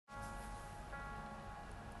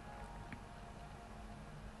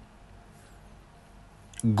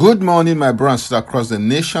Good morning, my brothers and sisters across the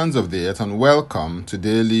nations of the earth, and welcome to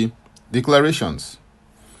Daily Declarations.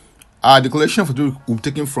 Our declaration for today will be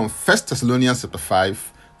taken from 1 Thessalonians chapter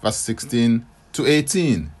 5, verse 16 to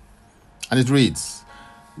 18. And it reads,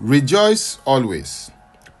 Rejoice always,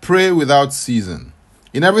 pray without ceasing.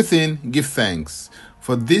 In everything give thanks,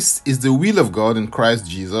 for this is the will of God in Christ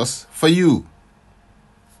Jesus for you.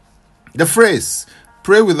 The phrase,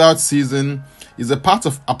 pray without ceasing, is a part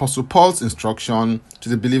of Apostle Paul's instruction to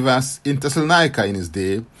the believers in Thessalonica in his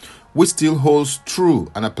day, which still holds true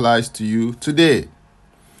and applies to you today.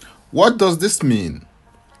 What does this mean?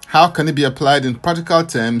 How can it be applied in practical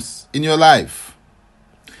terms in your life?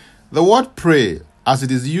 The word pray, as it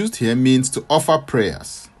is used here, means to offer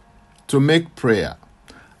prayers, to make prayer,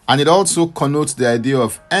 and it also connotes the idea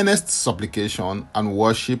of earnest supplication and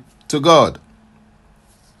worship to God.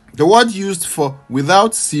 The word used for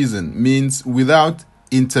without ceasing means without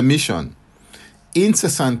intermission,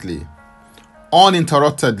 incessantly,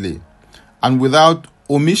 uninterruptedly, and without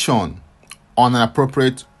omission on an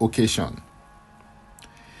appropriate occasion.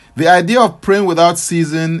 The idea of praying without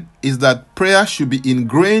ceasing is that prayer should be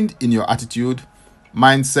ingrained in your attitude,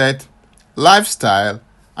 mindset, lifestyle,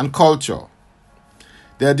 and culture.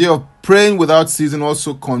 The idea of praying without ceasing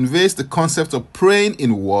also conveys the concept of praying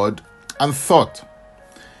in word and thought,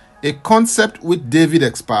 a concept which David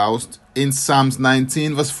espoused in Psalms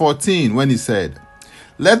 19 verse 14 when he said,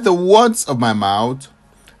 Let the words of my mouth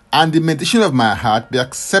and the meditation of my heart be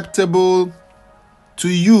acceptable to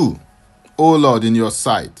you, O Lord, in your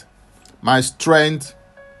sight, my strength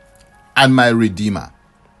and my Redeemer.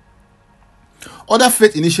 Other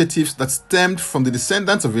faith initiatives that stemmed from the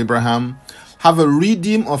descendants of Abraham have a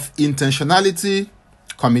rhythm of intentionality,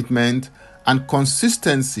 commitment, and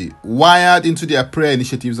consistency wired into their prayer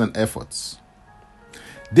initiatives and efforts.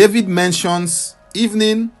 David mentions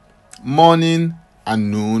evening, morning, and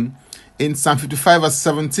noon in Psalm 55 verse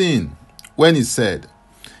 17 when he said,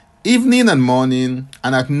 Evening and morning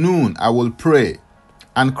and at noon I will pray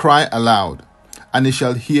and cry aloud, and he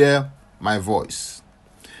shall hear my voice.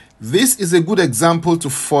 This is a good example to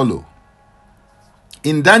follow.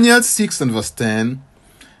 In Daniel 6 and verse 10,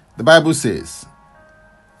 the Bible says,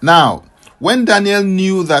 Now, when Daniel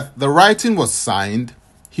knew that the writing was signed,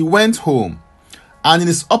 he went home, and in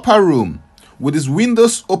his upper room, with his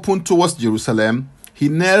windows open towards Jerusalem, he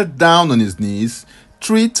knelt down on his knees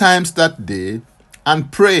 3 times that day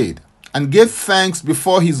and prayed and gave thanks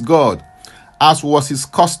before his God, as was his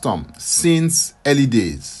custom since early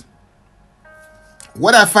days.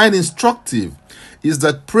 What I find instructive is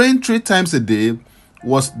that praying 3 times a day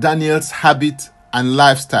was Daniel's habit and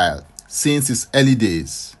lifestyle since his early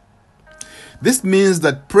days. This means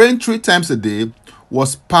that praying 3 times a day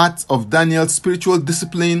was part of Daniel's spiritual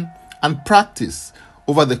discipline and practice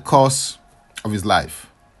over the course of his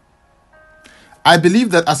life. I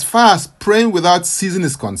believe that as far as praying without ceasing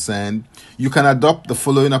is concerned, you can adopt the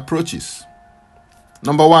following approaches.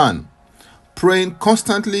 Number 1, praying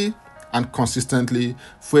constantly and consistently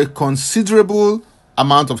for a considerable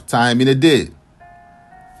amount of time in a day.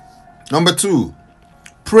 Number 2,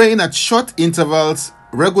 praying at short intervals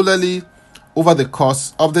regularly over the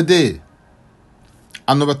course of the day.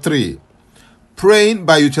 And number 3, praying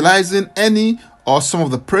by utilizing any or some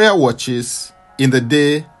of the prayer watches in the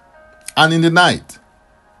day and in the night.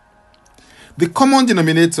 The common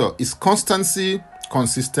denominator is constancy,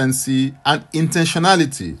 consistency, and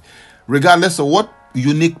intentionality, regardless of what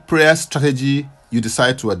unique prayer strategy you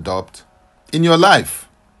decide to adopt in your life.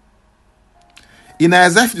 In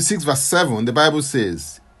Isaiah 56 verse 7, the Bible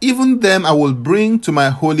says, Even them I will bring to my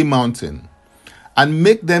holy mountain, and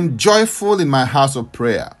make them joyful in my house of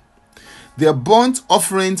prayer. Their burnt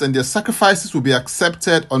offerings and their sacrifices will be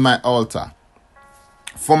accepted on my altar.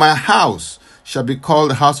 For my house shall be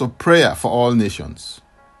called a house of prayer for all nations.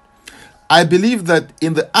 I believe that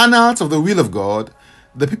in the annals of the will of God,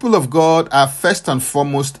 the people of God are first and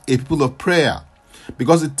foremost a people of prayer,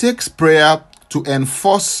 because it takes prayer to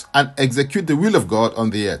enforce and execute the will of God on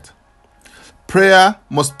the earth. Prayer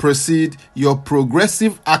must precede your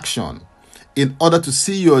progressive action in order to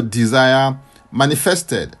see your desire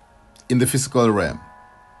manifested in the physical realm.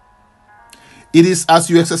 It is as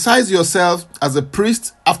you exercise yourself as a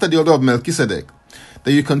priest after the order of Melchizedek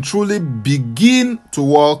that you can truly begin to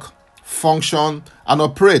walk, function, and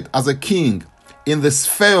operate as a king in the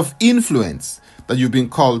sphere of influence that you've been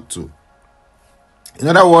called to. In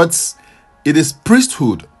other words, it is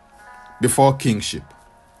priesthood before kingship.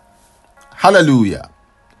 Hallelujah.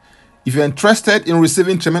 If you're interested in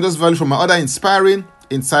receiving tremendous value from my other inspiring,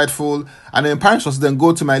 insightful, and empowering sources, then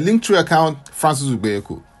go to my Linktree account, Francis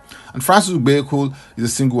Ubeyeku. And Francis Ubeku is a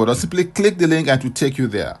single word. Or simply click the link and it will take you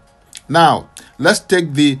there. Now, let's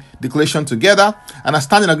take the declaration together, and I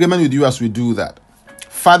stand in agreement with you as we do that.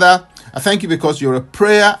 Father, I thank you because you're a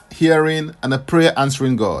prayer hearing and a prayer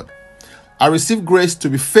answering God. I receive grace to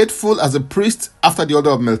be faithful as a priest after the order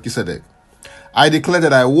of Melchizedek. I declare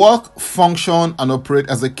that I walk, function, and operate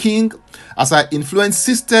as a king as I influence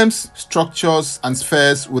systems, structures, and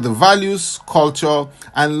spheres with the values, culture,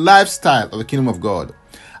 and lifestyle of the kingdom of God.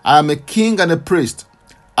 I am a king and a priest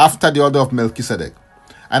after the order of Melchizedek,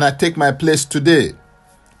 and I take my place today.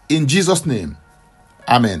 In Jesus' name,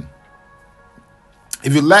 amen.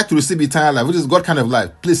 If you'd like to receive eternal life, which is God kind of life,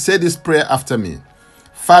 please say this prayer after me.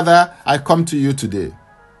 Father, I come to you today.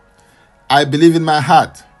 I believe in my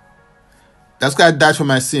heart that God died for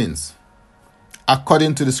my sins,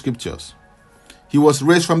 according to the scriptures. He was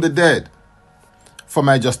raised from the dead for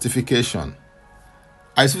my justification.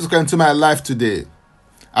 I receive Christ into my life today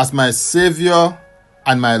as my Savior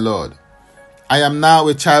and my Lord. I am now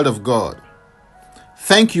a child of God.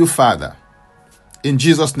 Thank you, Father. In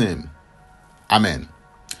Jesus' name, amen.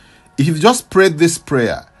 If you've just prayed this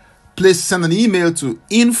prayer, please send an email to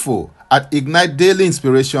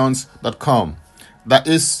info@ignitedailyinspirations.com. That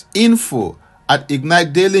is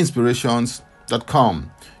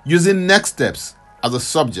info@ignitedailyinspirations.com, using next steps as a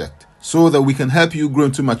subject so that we can help you grow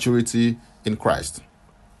into maturity in Christ.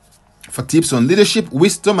 For tips on leadership,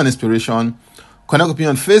 wisdom, and inspiration, connect with me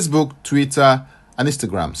on Facebook, Twitter, and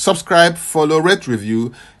Instagram. Subscribe, follow, rate,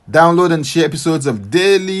 review, download, and share episodes of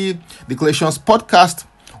Daily Declarations podcast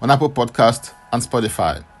on Apple Podcast and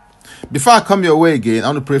Spotify. Before I come your way again, I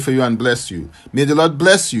want to pray for you and bless you. May the Lord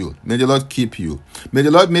bless you. May the Lord keep you. May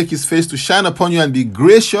the Lord make his face to shine upon you and be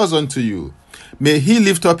gracious unto you. May he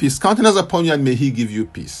lift up his countenance upon you and may he give you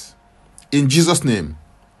peace. In Jesus' name,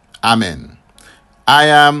 amen. I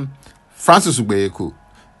am Francis Ubeku.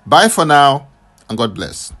 Bye for now, and God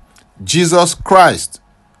bless. Jesus Christ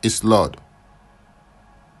is Lord.